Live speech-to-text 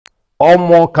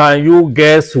Omo, can you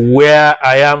guess where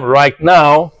I am right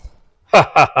now?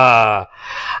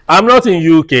 I'm not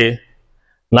in UK,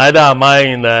 neither am I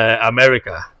in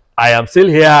America. I am still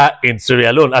here in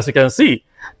Sierra Leone. As you can see,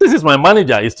 this is my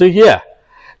manager. He's still here.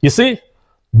 You see,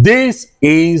 this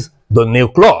is the new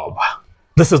club.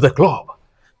 This is the club.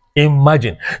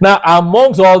 Imagine. Now,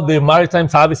 amongst all the maritime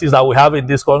services that we have in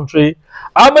this country,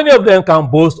 how many of them can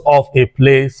boast of a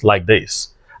place like this?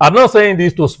 I'm not saying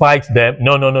this to spite them.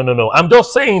 No. I'm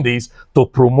just saying this to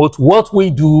promote what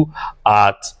we do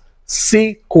at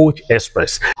Sea Coach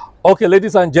Express. Okay,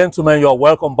 ladies and gentlemen, you're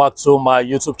welcome back to my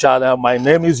YouTube channel. My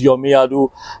name is Yomi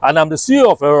Adu, and I'm the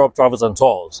CEO of Europe Travels and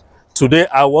Tours. Today,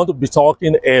 I want to be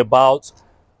talking about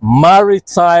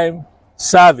maritime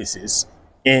services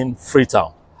in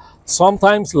Freetown.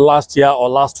 Sometimes last year or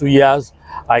last 2 years,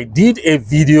 I did a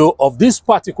video of this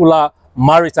particular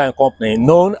maritime company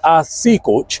known as Sea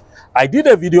Coach. I did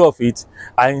a video of it.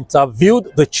 I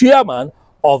interviewed the chairman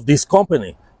of this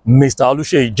company, Mr.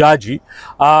 Oluseyi Jaji.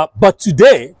 But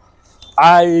today,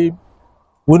 I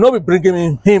will not be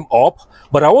bringing him up,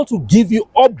 but I want to give you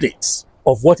updates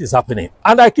of what is happening.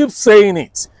 And I keep saying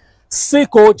it. Sea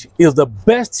Coach is the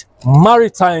best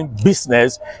maritime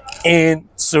business in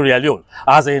Sierra Leone,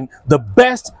 as in the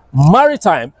best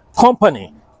maritime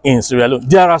company in Sierra Leone.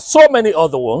 There are so many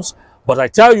other ones, but I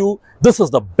tell you, this is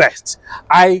the best.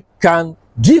 I can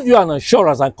give you an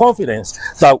assurance and confidence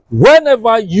that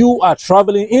whenever you are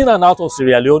traveling in and out of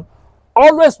Sierra Leone,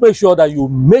 always make sure that you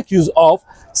make use of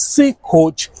Sea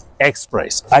Coach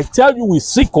Express. I tell you, with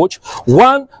Sea Coach,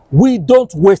 one, we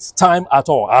don't waste time at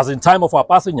all. As in time of our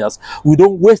passengers, we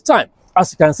don't waste time.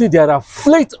 As you can see, there are a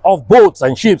fleet of boats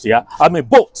and ships here. I mean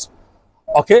boats.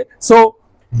 Okay, so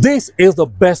this is the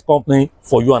best company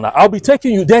for you and I. I'll be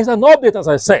taking you. There's an update, as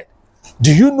I said.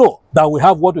 Do you know that we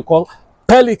have what we call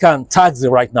Pelican Taxi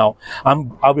right now?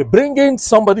 I'll be bringing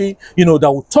somebody,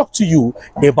 that will talk to you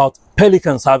about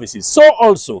Pelican services. So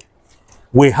also,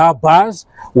 we have bars,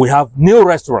 we have new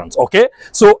restaurants, okay?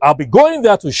 So I'll be going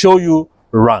there to show you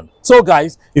around. So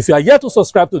guys, if you are yet to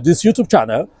subscribe to this YouTube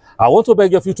channel, I want to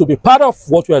beg of you to be part of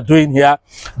what we are doing here.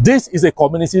 This is a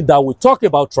community that we talk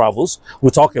about travels,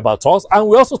 we talk about tours, and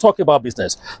we also talk about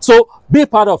business. So be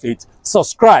part of it,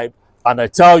 subscribe, and I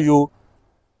tell you,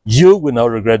 you will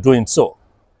not regret doing so.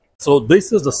 So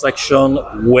this is the section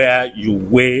where you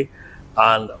weigh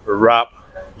and wrap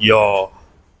your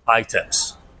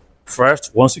items.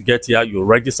 First, once you get here, you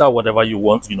register whatever you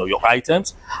want, your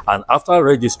items, and after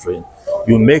registering,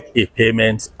 you make a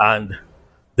payment, and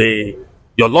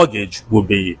your luggage will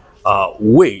be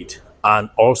weighed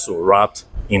and also wrapped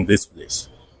in this place.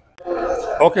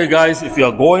 Okay, guys, if you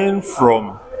are going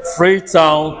from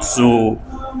Freetown to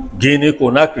Guinea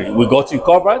Conakry, we got you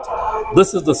covered.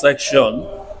 This is the section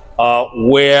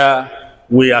where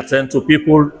we attend to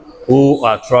people who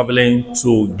are traveling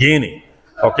to Guinea.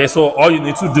 Okay, so all you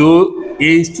need to do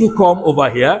is to come over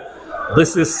here.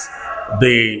 This is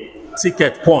the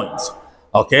ticket point.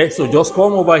 Okay, so just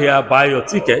come over here, buy your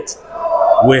ticket.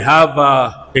 We have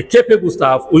a capable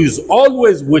staff who is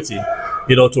always waiting,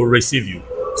 to receive you.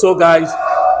 So guys,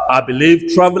 I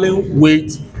believe traveling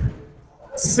with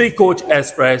Sea Coach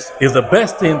Express is the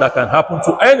best thing that can happen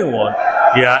to anyone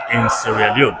here in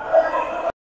Sierra Leone.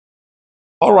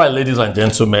 All right, ladies and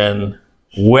gentlemen,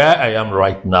 where I am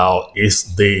right now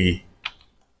is the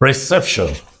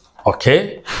reception,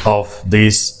 okay, of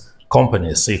this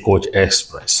company, Sea Coach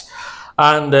Express.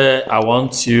 And I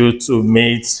want you to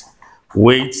meet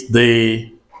with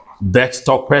the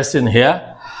desktop person here.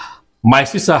 My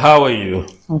sister, how are you?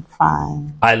 I'm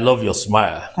fine. I love your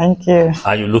smile. Thank you.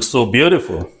 And you look so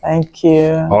beautiful. Thank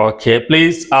you. Okay,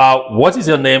 please, what is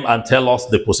your name, and tell us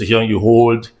the position you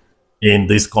hold in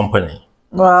this company?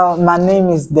 Well, my name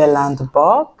is Deland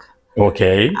Bok.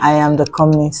 Okay. I am the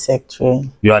company secretary.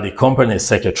 You are the company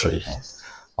secretary. Yes.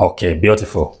 Okay,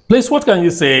 beautiful. Please, what can you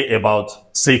say about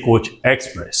Sea Coach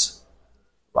Express?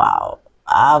 Wow,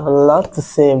 I have a lot to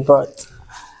say, but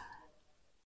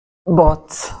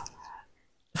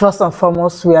first and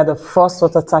foremost, we are the first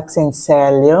water taxi in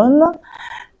Sierra Leone,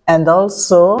 and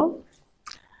also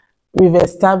we've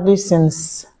established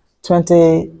since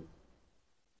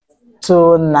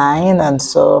 2009, and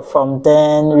so from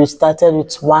then we started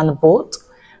with one boat,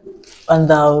 and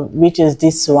which is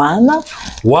this one.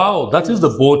 Wow, that is the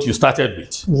boat you started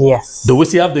with? Yes. Do we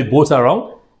still have the boat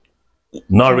around?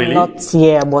 Not really? Not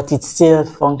here, but it's still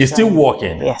functioning. It's still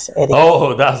working? Yes, it is.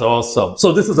 Oh, that's awesome.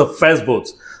 So this is the first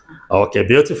boat. Okay,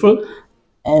 beautiful.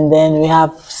 And then we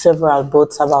have several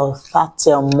boats, about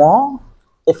 30 or more,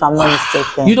 if I'm not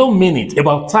mistaken. You don't mean it?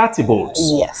 About 30 boats?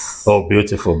 Yes. Oh,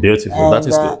 beautiful, beautiful. And, that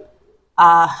is good.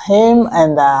 our aim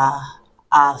and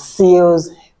our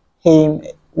CEO's aim,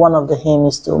 one of the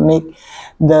aims is to make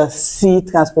the sea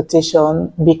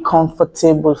transportation be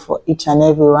comfortable for each and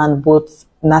everyone, both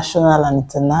national and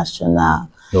international.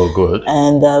 Oh, good.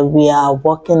 And we are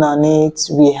working on it.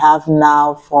 We have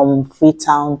now from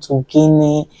Freetown to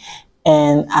Guinea,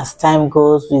 and as time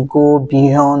goes, we go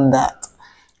beyond that.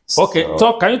 Okay,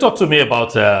 can you talk to me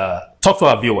about, talk to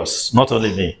our viewers, not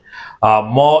only me,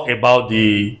 more about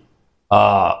the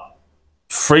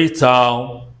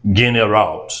Freetown Guinea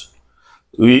route?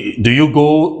 Do you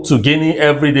go to Guinea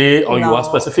every day, or you have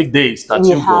specific days that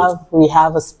you go? We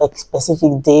have a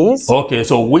specific days. Okay,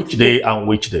 so which day and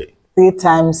which day? 3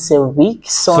 times a week.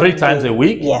 Sunday, 3 times a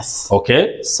week? Yes.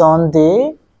 Okay.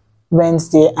 Sunday,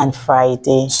 Wednesday, and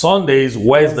Friday. Sundays,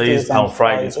 Wednesdays, and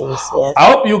Fridays. Yes.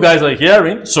 I hope you guys are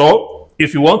hearing. So,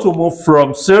 if you want to move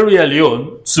from Sierra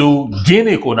Leone to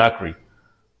Guinea Conakry,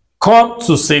 come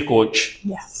to Sea Coach.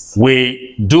 Yes.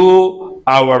 We do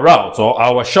our route or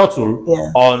our shuttle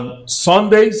on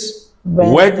Sundays,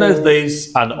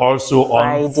 Wednesdays, and also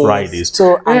on Fridays.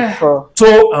 To and fro.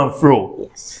 To and fro.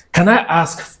 Yes. Can I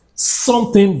ask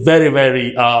something very,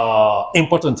 very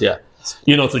important here?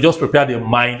 You know, to just prepare the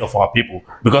mind of our people,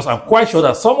 because I'm quite sure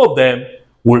that some of them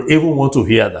will even want to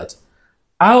hear that.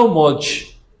 How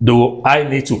much do I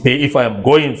need to pay if I am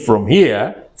going from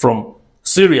here, from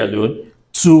Sierra Leone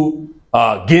to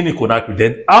Guinea Conakry?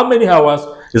 Then how many hours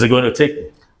is it going to take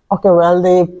me? Okay, well,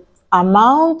 the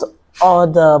amount or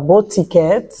the boat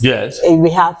tickets, yes, we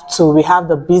have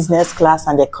the business class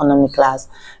and the economy class.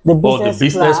 The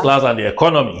business class and the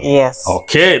economy. Yes.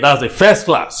 Okay, that's the first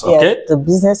class. Okay. Yes, the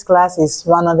business class is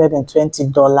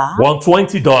 $120.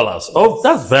 $120. Oh,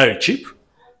 that's very cheap.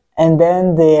 And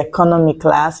then the economy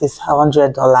class is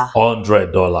 $100.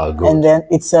 $100. Good. And then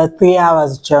it's a 3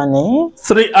 hours journey.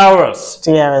 3 hours.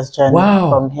 3 hours journey.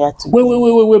 Wow. From here to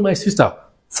wait, my sister.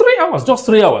 3 hours, just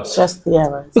 3 hours. Just 3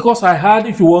 hours. Because I heard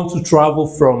if you want to travel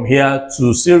from here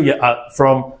to Syria,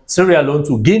 from Sierra Leone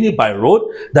to Guinea by road,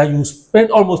 that you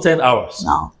spend almost 10 hours.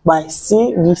 No, by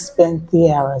sea we spend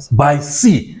 3 hours. By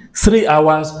sea, 3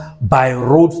 hours. By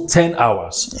road, 10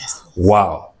 hours. Yes.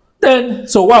 Wow. Then,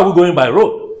 so why are we going by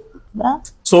road? Yeah.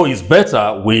 So it's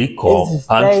better we come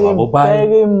and travel by.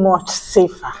 Very much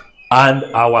safer. And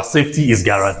our safety is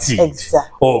guaranteed.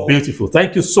 Exactly. Oh, beautiful.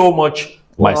 Thank you so much,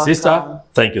 my sister.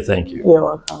 Thank you, thank you. You're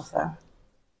welcome, sir.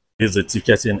 This is the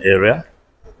ticketing area.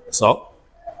 So,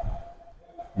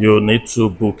 you need to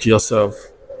book yourself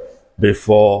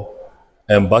before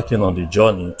embarking on the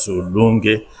journey to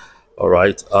Lunge. All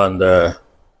right. And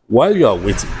while you are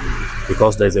waiting,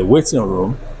 because there's a waiting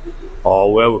room,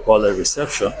 or where we call a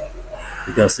reception,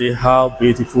 you can see how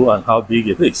beautiful and how big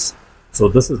it is. So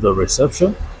this is the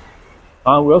reception.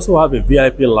 And we also have a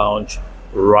VIP lounge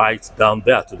right down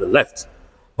there to the left.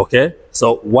 Okay,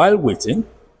 so while waiting,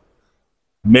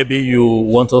 maybe you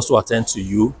want us to attend to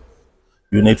you.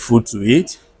 You need food to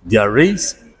eat. There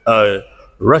is a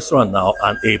restaurant now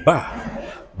and a bar,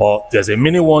 but there's a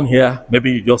mini one here.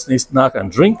 Maybe you just need snack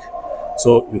and drink.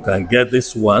 So you can get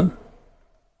this one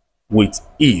with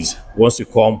ease once you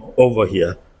come over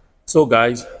here. So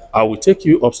guys, I will take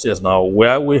you upstairs now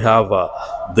where we have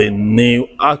the new,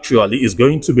 actually is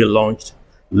going to be launched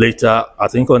later, I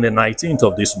think on the 19th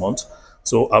of this month.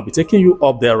 So I'll be taking you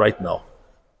up there right now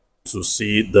to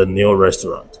see the new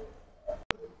restaurant.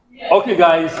 Okay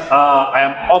guys, I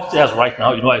am upstairs right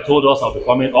now. You know, I told us I'll be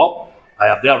coming up. I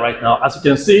am there right now. As you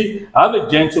can see, I have a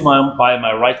gentleman by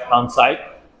my right hand side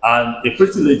and a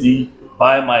pretty lady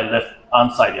by my left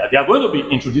hand side here. They are going to be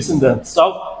introducing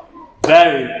themselves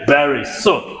very, very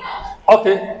soon.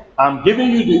 Okay, I'm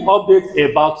giving you the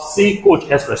update about Sea Coach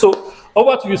Express. So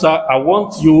over to you, sir. I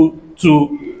want you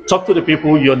to talk to the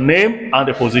people, your name and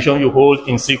the position you hold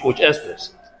in Sea Coach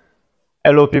Express.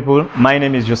 Hello people, my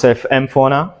name is Joseph M.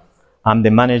 Fona. I'm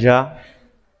the manager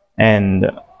and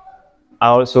I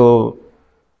also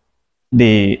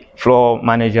the floor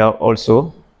manager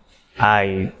also.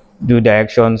 I do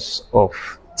directions of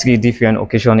 3 different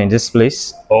occasions in this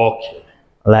place. Okay.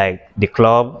 Like the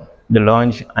club, the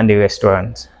lounge, and the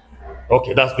restaurant.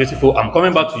 Okay, that's beautiful. I'm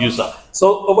coming back to you, sir.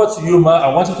 So over to you, ma.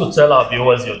 I want you to tell our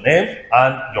viewers your name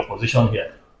and your position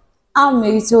here. I'm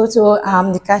Meritoto.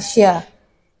 I'm the cashier.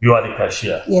 You are the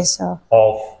cashier? Yes, sir.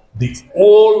 Of the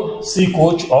whole Sea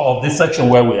Coach, or of this section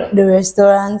where we are? The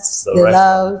restaurants, the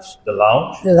lounge. The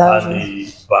lounge, and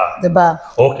the bar. The bar.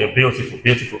 Okay, beautiful,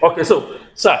 beautiful. Okay, so,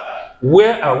 sir,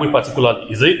 where are we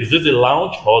particularly? Is this the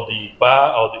lounge or the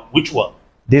bar or which one?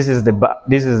 This is the bar.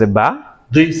 This is the bar.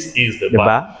 This is the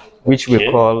bar, which we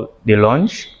call the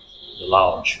lounge. The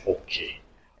lounge, okay.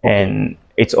 And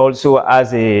it also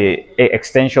has a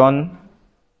extension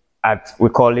at, we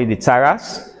call it the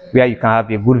terrace, where you can have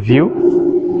a good view.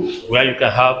 Where you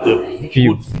can have the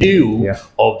View. good view Yeah.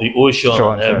 of the ocean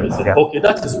Sure, and sure, everything. yeah. Okay,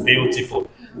 that is beautiful.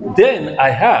 Then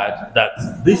I heard that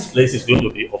this place is going to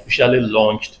be officially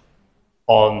launched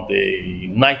on the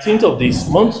 19th of this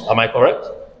month. Am I correct?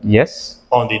 Yes.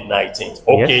 On the 19th.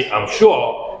 Okay, Yes. I'm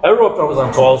sure Aero Travels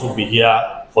and Tours will be here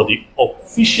for the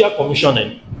official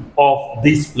commissioning of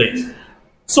this place.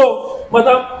 So,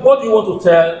 madam, what do you want to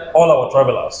tell all our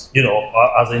travelers,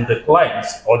 as in the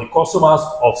clients or the customers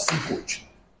of Seacoach?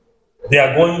 They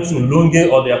are going to Lunge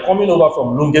or they are coming over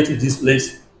from Lunge to this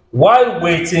place while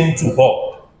waiting to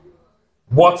board.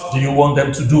 What do you want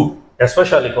them to do,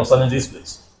 especially concerning this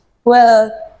place?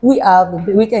 Well, we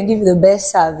can give you the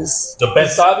best service. The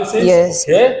best services? Yes.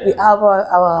 Okay. We have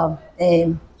our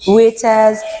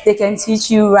waiters. They can teach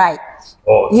you right.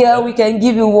 Oh, Here we can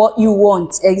give you what you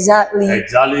want exactly.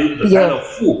 exactly the Yeah. kind of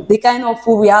food. The kind of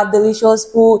food we have, delicious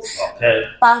food, Okay.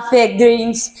 perfect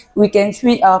drinks. We can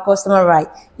treat our customer right.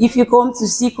 If you come to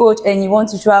Seacoach and you want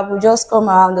to travel, just come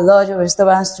around the larger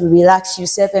restaurants to relax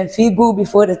yourself and feel good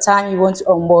before the time you want to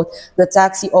onboard the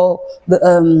taxi or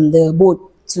the boat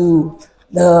to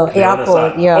the The other airport.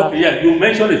 side. Yeah, Okay, yeah, you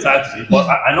mentioned the taxi, but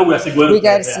I know we are still going we to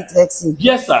get got to there. see taxi.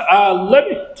 Yes, sir. Let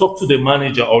me talk to the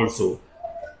manager also.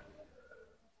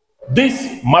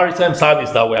 This maritime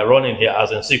service that we are running here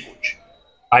as in Seacoach,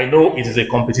 I know it is a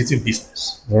competitive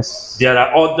business. Yes. There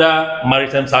are other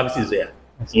maritime services there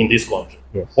in this country.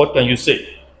 Yes. What can you say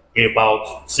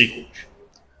about Seacoach?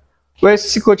 Well,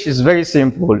 Seacoach is very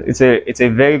simple. It's a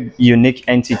very unique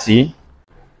entity.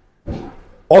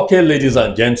 Okay, ladies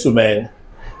and gentlemen,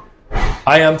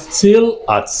 I am still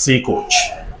at Seacoach,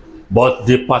 but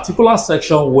the particular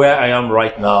section where I am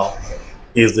right now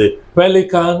is the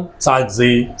Pelican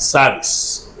Taxi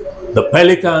Service. The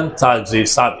Pelican Taxi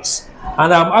Service.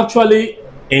 And I'm actually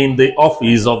in the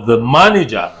office of the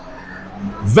manager.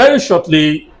 Very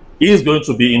shortly, he's going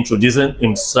to be introducing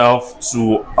himself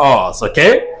to us,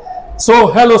 okay? So,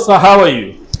 hello, sir, how are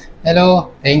you?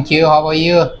 Hello, thank you. How are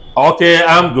you? Okay,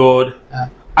 I'm good.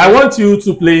 I want you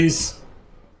to please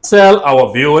tell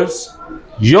our viewers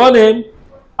your name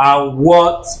and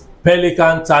what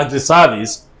Pelican Taxi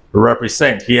Service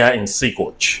represent here in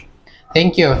Seacoach.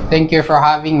 Thank you. Thank you for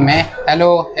having me.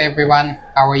 Hello, everyone.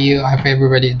 How are you? I hope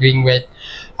everybody is doing well.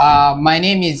 My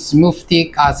name is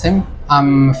Mufti Qasim.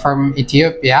 I'm from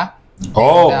Ethiopia.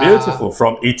 Oh, And, beautiful.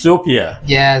 From Ethiopia.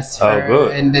 Yes. Oh,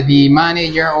 good. And the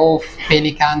manager of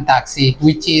Pelican Taxi,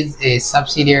 which is a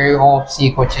subsidiary of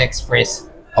Seacoach Express.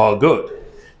 Oh, good.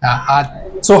 Uh,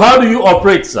 So how do you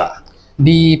operate, sir?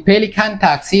 The Pelican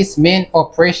Taxi's main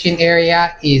operation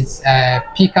area is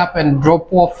pick up and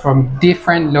drop off from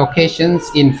different locations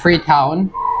in Freetown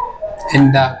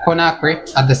and Conakry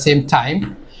at the same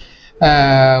time.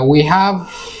 We have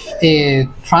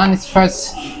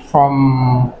transfers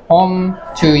from home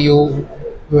to your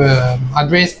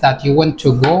address that you want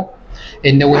to go,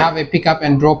 and then we have a pick up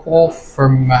and drop off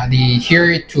from the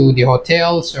here to the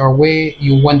hotels or where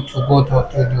you want to go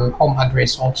to your home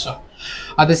address also.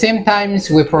 At the same time,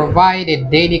 we provide a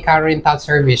daily car rental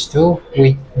service too,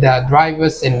 with the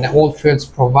drivers and all fuels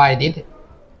provided.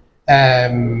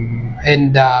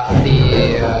 And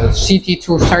the city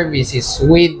tour services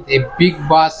with a big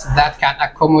bus that can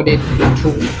accommodate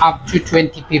up to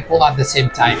 20 people at the same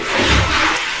time.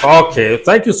 Okay,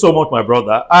 thank you so much, my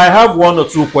brother. I have one or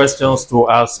two questions to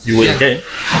ask you Yes. again.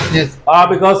 Yes.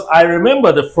 Because I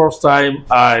remember the first time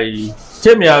I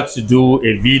came here to do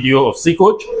a video of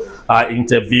Seacoach, I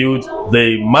interviewed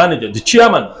the manager, the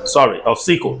chairman, sorry, of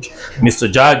Seacoach,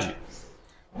 Mr. Jaji.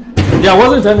 There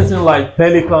wasn't anything like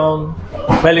Pelican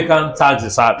Taxi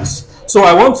Service. So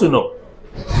I want to know,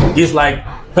 it's like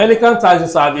Pelican Taxi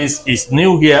Service is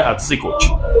new here at Seacoach.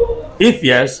 If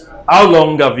yes, how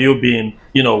long have you been,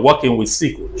 working with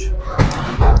Seacoach?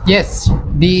 Yes,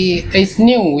 it's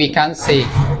new, we can say.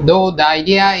 Though the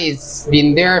idea is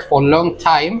been there for a long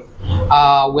time.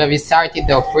 We have started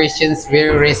the operations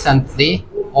very recently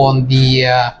on the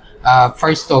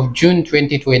 1st of June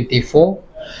 2024.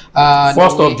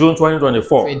 1st of June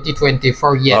 2024.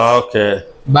 2024, yes. Okay.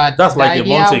 But That's the like a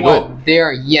idea month ago. was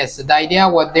there, yes. The idea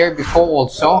was there before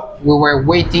also. We were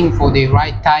waiting for the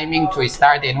right timing to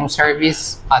start a new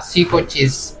service. As Seacoach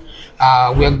is,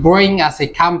 we are growing as a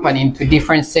company into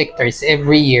different sectors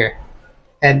every year.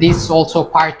 And this is also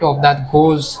part of that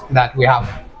goals that we have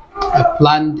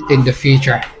planned in the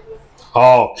future.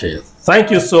 Okay.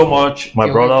 Thank you so much, my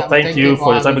You're brother. welcome. Thank you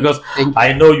for your time, having me. because Thank you.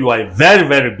 I know you are a very,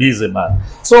 very busy man.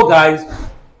 So, guys,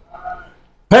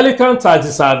 Pelican Taxi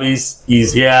Service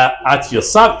is here at your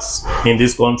service in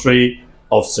this country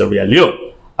of Sierra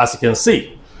Leone. As you can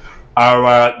see,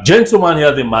 Our gentleman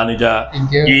here, the manager,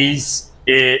 Thank you. is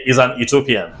an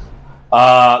Ethiopian.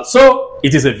 So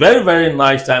it is a very, very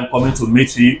nice time coming to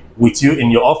meet with you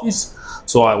in your office.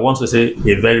 So I want to say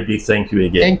a very big thank you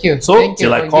again. Thank you. So Thank you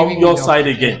till I for come giving me your the side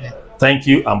opportunity. again, thank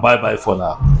you and bye-bye for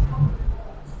now.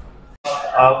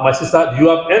 My sister, do you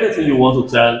have anything you want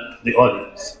to tell the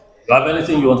audience? Do you have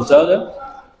anything you want to tell them?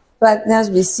 Partners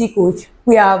with Sea Coach,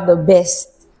 we have the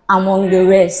best among the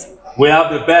rest. We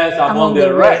have the best among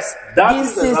the rest. That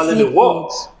is This is exactly the Sea word.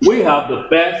 Coach. We have the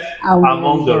best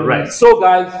among the rest. So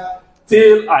guys,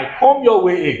 till I come your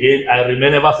way again, I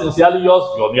remain ever sincerely yours,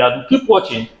 Yomi Adu. Keep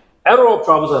watching Era of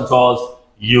Travels and Tours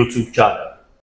YouTube channel.